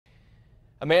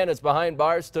A man is behind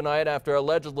bars tonight after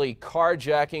allegedly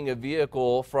carjacking a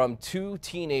vehicle from two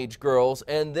teenage girls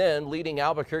and then leading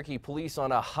Albuquerque police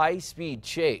on a high-speed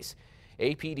chase.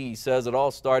 APD says it all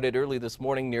started early this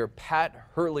morning near Pat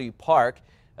Hurley Park.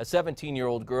 A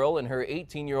 17-year-old girl and her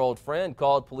 18-year-old friend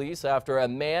called police after a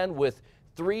man with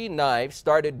 3 knives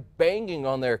started banging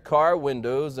on their car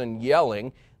windows and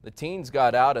yelling. The teens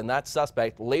got out, and that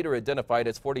suspect, later identified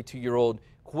as 42-year-old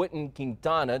Quentin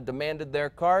Quintana, demanded their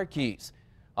car keys.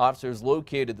 Officers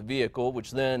located the vehicle,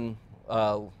 which then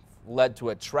led to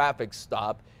a traffic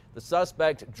stop. The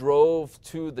suspect drove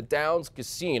to the Downs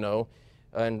Casino,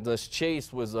 and this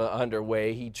chase was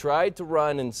underway. He tried to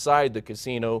run inside the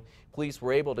casino. Police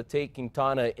were able to take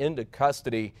Quintana into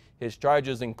custody. His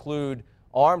charges include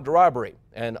armed robbery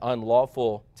and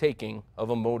unlawful taking of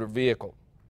a motor vehicle.